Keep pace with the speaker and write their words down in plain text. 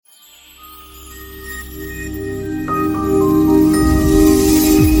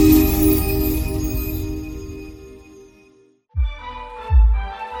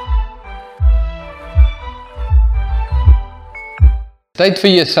Tyd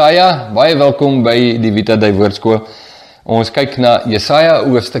vir Jesaja, baie welkom by die Vita Dei Woordskool. Ons kyk na Jesaja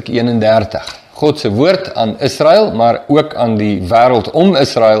hoofstuk 31. God se woord aan Israel, maar ook aan die wêreld om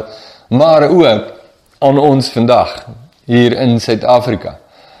Israel, maar ook aan ons vandag, hier in Suid-Afrika.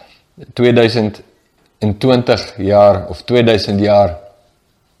 2020 jaar, of 2000 jaar,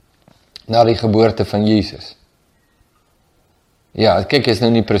 na die geboorte van Jesus. Ja, kyk, is nou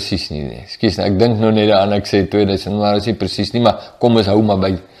nie presies nie, Ekskuus, ek dink nou net aan, ek sê 2000, maar is nie presies nie, maar kom ons hou maar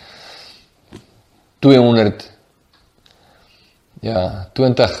by 200, ja,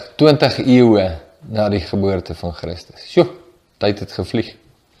 20 eeue na die geboorte van Christus. Sjoe, tyd het gevlieg.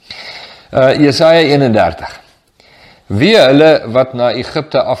 Jesaja 31. Wie hulle wat na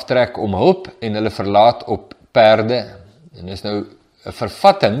Egipte aftrek om hulp en hulle verlaat op perde, en is nou 'n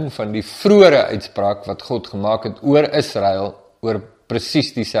vervatting van die vroeëre uitspraak wat God gemaak het oor Israel, oor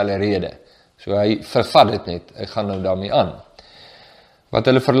presies dieselfde rede. So hy vervat dit net, hy gaan nou daarmee aan. Wat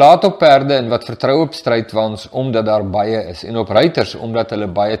hulle verlaat op perde en wat vertrou op strydwaans, omdat daar baie is, en op ruiters, omdat hulle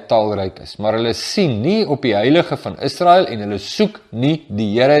baie talryk is. Maar hulle sien nie op die heilige van Israel, en hulle soek nie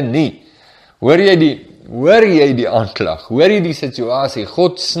die Here nie. Hoor jy die aanklag? Hoor jy die situasie?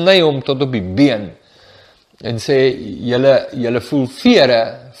 God sny hom tot op die been, en sê, julle voel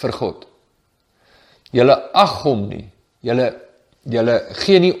vere vir God. Julle ag hom nie. Julle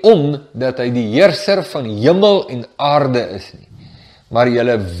gee nie om dat hy die heerser van hemel en aarde is nie. Maar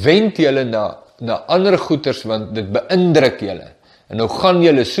julle wend julle na ander goeters, want dit beïndruk julle. En nou gaan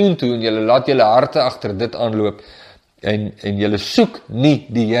julle soontoe en julle laat julle harte agter dit aanloop en julle soek nie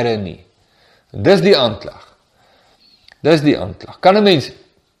die Here nie. Dis die aanklag. Dis die aanklag. Kan 'n mens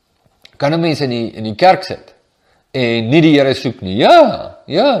in die kerk sit en nie die Here soek nie?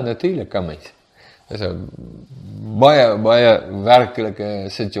 Ja, natuurlik kan mens. Dis 'n baie werklike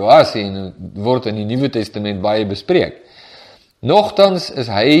situasie en word in die Nuwe Testament baie bespreek. Nogtans is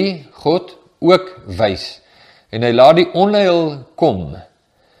hy, God, ook wys, en hy laat die onheil kom,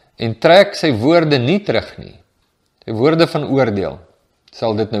 en trek sy woorde nie terug nie. Sy woorde van oordeel,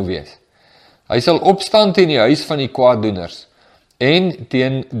 sal dit nou wees. Hy sal opstaan teen die huis van die kwaaddoeners, en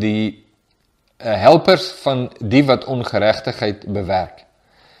teen die helpers van die wat ongeregtigheid bewerk.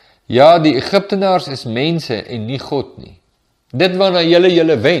 Ja, die Egiptenaars is mense en nie God nie. Dit waarna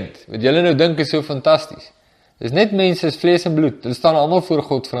julle wend, wat julle nou dink is so fantasties. Dis net mense, is vlees en bloed, hulle staan almal voor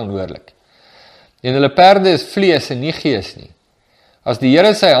God verantwoordelik. En hulle perde is vlees en nie gees nie. As die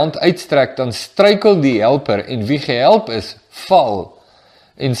Here sy hand uitstrek, dan struikel die helper, en wie gehelp is, val.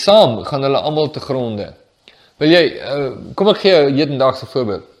 En saam gaan hulle almal te gronde. Wil jy, kom ek gee jou 'n hedendaagse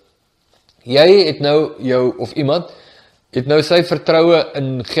voorbeeld. Jy het nou of iemand, het nou sy vertroue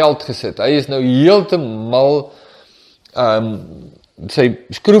in geld gesit. Hy is nou heeltemal sy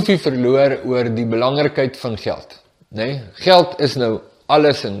skroefie verloor oor die belangrikheid van geld. Nee, geld is nou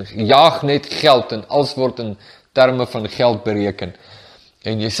alles en jaag net geld en alles word in terme van geld bereken.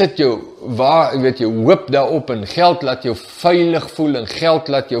 En jy sit jou hoop daarop en geld laat jou veilig voel en geld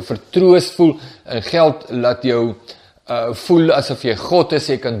laat jou vertroos voel en geld laat jou voel asof jy God is,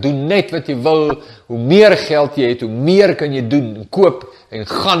 jy kan doen net wat jy wil, hoe meer geld jy het, hoe meer kan jy doen, en koop, en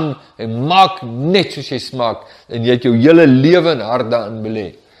gaan, en maak net soos jy smaak, en jy het jou hele lewe en hart daarin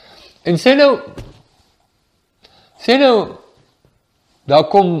belê. En sê nou, daar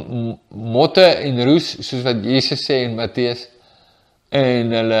kom motte en roes, soos wat Jesus sê in Matteus,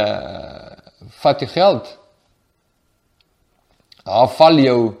 en hulle vat jou geld, daar val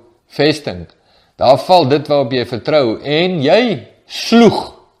jou vesting, daar val dit waarop jy vertrou, en jy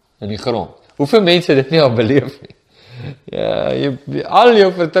sloeg in die grond. Hoeveel mense dit nie al beleef nie? Ja, al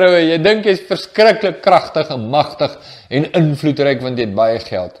jou vertroue, jy dink jy is verskriklik kragtig en magtig en invloedryk, want jy het baie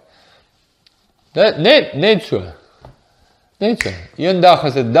geld. Net so. Een dag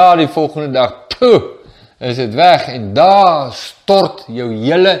is dit daar, die volgende dag, is dit weg, en daar stort jou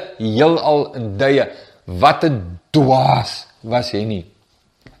hele heelal in duie. Wat 'n dwaas was jy nie.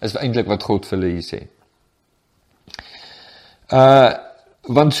 Is eintlik wat God vir hulle hier sê.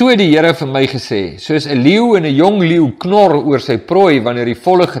 Want so het die Here vir my gesê, soos 'n leeu en 'n jong leeu knor oor sy prooi, wanneer die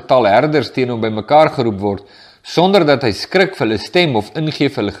volle getal herders teen hom bymekaar geroep word, sonder dat hy skrik vir hulle stem of ingee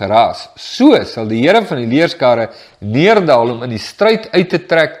vir hulle geraas. So sal die Here van die leerskare neerdal om in die stryd uit te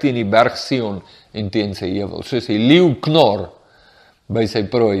trek teen die berg Sion en teen sy heuwel, soos 'n leeu knor by sy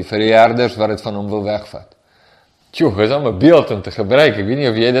prooi, vir die herders wat dit van hom wil wegvat. Tjoh, is al 'n beeld om te gebruik. Ek weet nie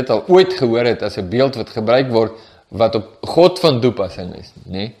of jy dit al ooit gehoor het as 'n beeld wat gebruik word, wat op God van toepassing is,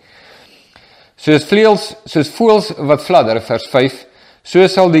 nee. Soos voëls wat fladder, vers 5, so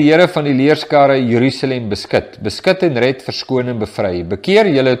sal die Here van die leerskare Jerusalem beskut en red, verskoon en bevry. Bekeer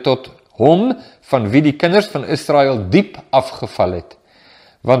julle tot hom, van wie die kinders van Israel diep afgeval het.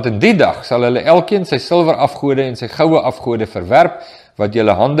 Want in die dag sal hulle elkeen sy silwer afgode en sy goue afgode verwerp, wat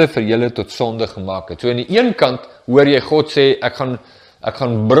julle hande vir julle tot sonde gemaak het. So aan die een kant hoor jy God sê, ek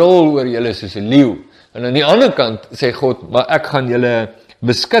gaan brul oor julle soos 'n leeu. En aan die ander kant sê God, maar ek gaan julle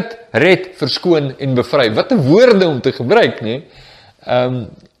beskut, red, verskoon en bevry. Wat 'n woorde om te gebruik, nee?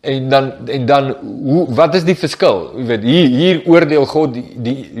 En dan wat is die verskil? Jy weet, hier oordeel God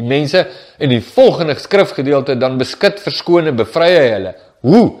die mense, en die volgende skrifgedeelte dan beskut, verskoon en bevry hy hulle.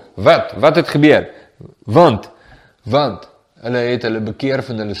 Hoe? Wat het gebeur? Want hulle het hulle bekeer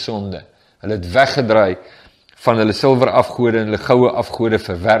van hulle sonde. Hulle het weggedraai van hulle silwer afgode en hulle goue afgode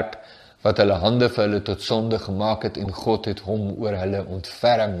verwerp, wat hulle hande vir hulle tot sonde gemaak het, en God het hom oor hulle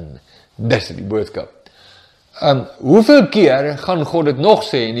ontferm. Dis die boodskap. Hoeveel keer gaan God dit nog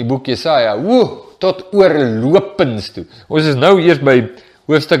sê in die boek Jesaja? Tot oorlopends toe. Ons is nou eers by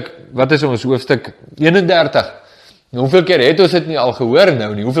hoofstuk, wat is ons, hoofstuk 31. Hoeveel keer het ons dit nie al gehoor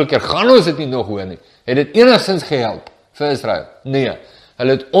nou nie? Hoeveel keer gaan ons dit nie nog hoor nie? Het dit enigstens gehelp vir Israel? Nee,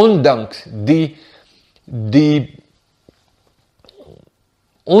 hulle het ondanks die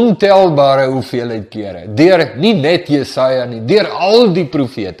ontelbare hoeveelheid kere, deur nie net Jesaja nie, deur al die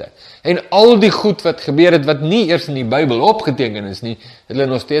profete, en al die goed wat gebeur het, wat nie eers in die Bybel opgeteken is nie, het hulle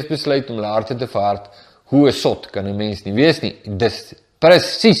nog steeds besluit om hulle harte te verhard. Hoe sot kan 'n mens nie wees nie? Dis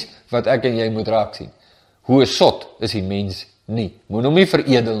presies wat ek en jy moet raak sien. Hoe sot is die mens nie. Moet hom nie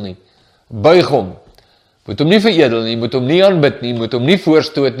veredel nie. Buig hom. Moet hom nie veredel nie, moet hom nie aanbid nie, moet hom nie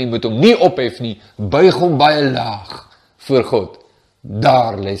voorstoot nie, moet hom nie ophef nie. Buig hom baie laag voor God.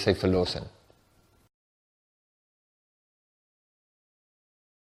 Daar lê sy verlossing.